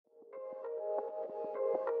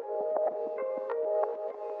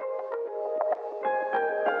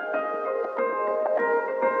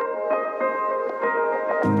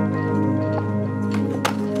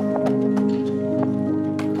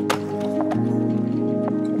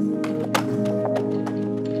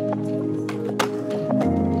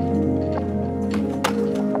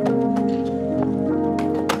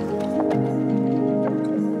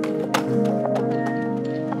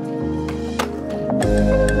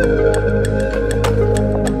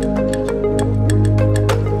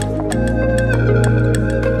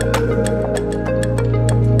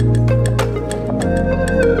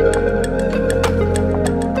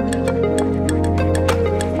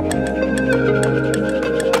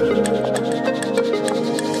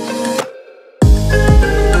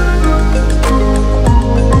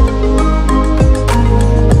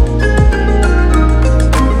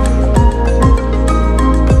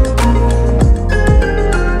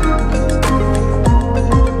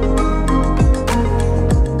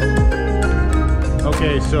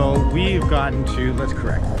we've gotten to, let's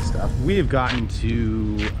correct this stuff. We have gotten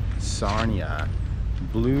to Sarnia.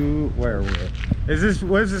 Where are we?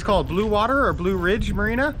 What is this called? Blue Water or Blue Ridge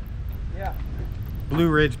Marina? Yeah. Blue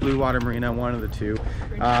Ridge, Blue Water Marina, one of the two.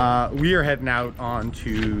 We are heading out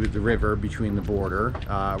onto the river between the border.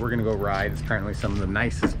 We're gonna go ride. It's apparently some of the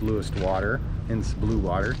nicest, bluest water. Hence Blue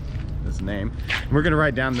Water, that's the name. And we're gonna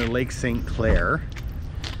ride down to Lake St Clair.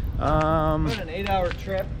 What an 8-hour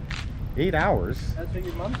trip. 8 hours? That's what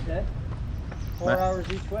your mom said. 4 hours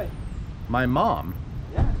each way. My mom?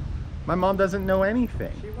 Yeah. My mom doesn't know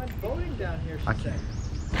anything. She went boating down here, she said.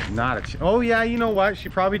 Not a oh yeah, you know what? She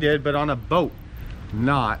probably did, but on a boat,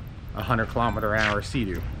 not 100km/h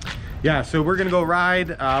Seadoo. Yeah, so we're gonna go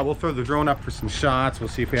ride. We'll throw the drone up for some shots. We'll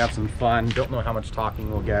see if we have some fun. Don't know how much talking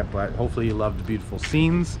we'll get, but hopefully you love the beautiful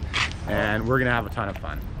scenes, and we're gonna have a ton of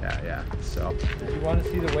fun. Yeah. So. Did you want to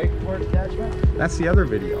see the wakeboard attachment? That's the other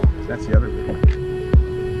video. That's the other video.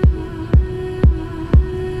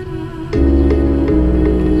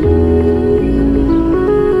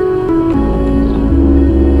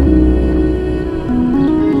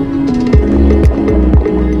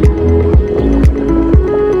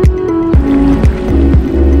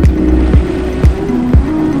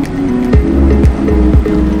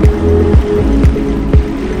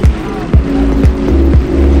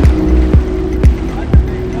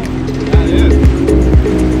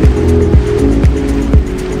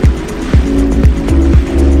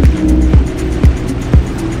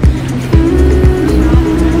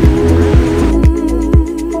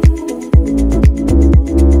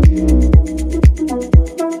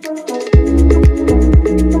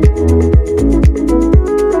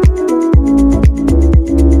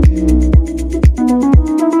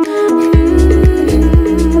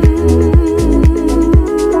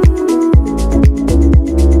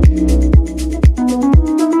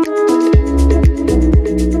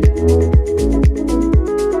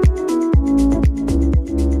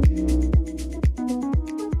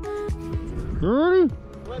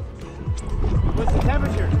 What's the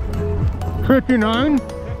temperature? 59. 59.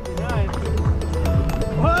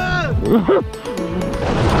 Whoa!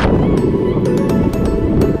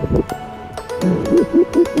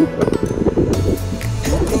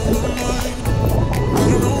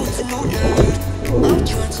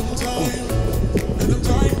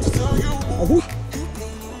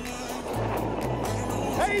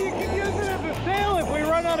 Hey, you can use it as a sail if we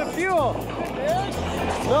run out of fuel.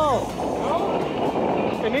 No.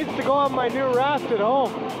 No? It needs to go on my new raft at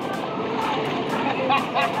home.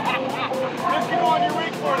 Just go on your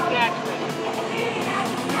wakeboard attachment.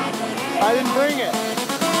 I didn't bring it.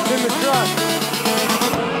 It's in the truck.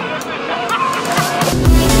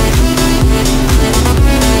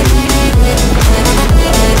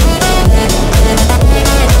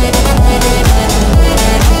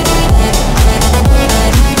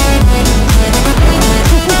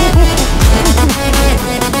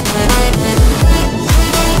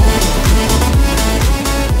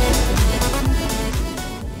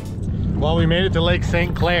 Well, we made it to Lake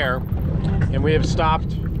St Clair, and we have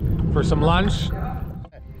stopped for some lunch.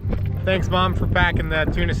 Thanks, Mom, for packing the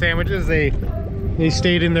tuna sandwiches. They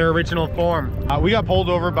stayed in their original form. We got pulled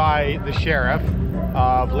over by the sheriff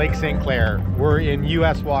of Lake St Clair. We're in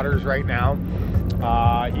U.S. waters right now.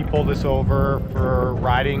 He pulled us over for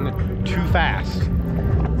riding too fast,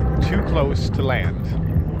 too close to land.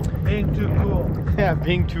 Being too cool. Yeah,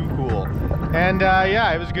 being too cool. And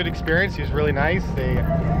yeah, it was a good experience. He was really nice.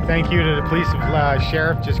 Thank you to the police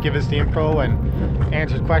sheriff, just give us the info and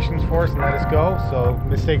answered questions for us and let us go. So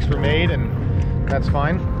mistakes were made, and that's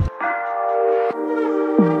fine.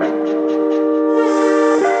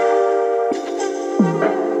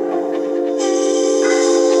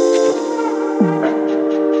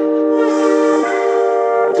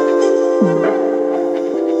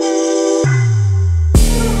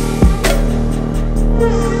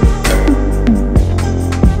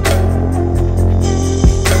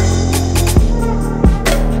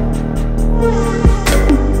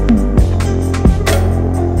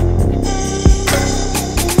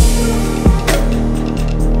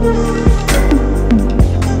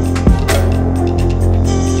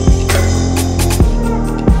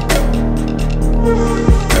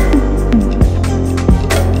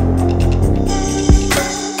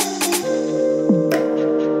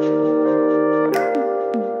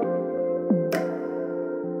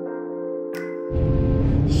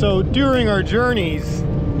 So during our journeys,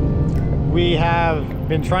 we have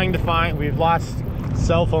been trying to find, we've lost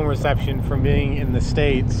cell phone reception from being in the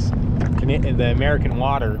States, in the American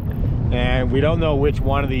water, and we don't know which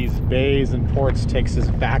one of these bays and ports takes us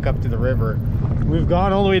back up to the river. We've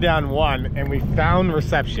gone all the way down one, and we found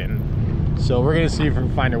reception So we're gonna see if we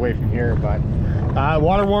can find a way from here, but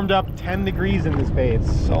water warmed up 10 degrees in this bay.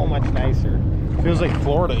 It's so much nicer. Feels like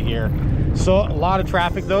Florida here. So a lot of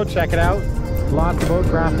traffic though, check it out. Lots of boat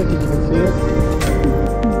traffic, if you can see it.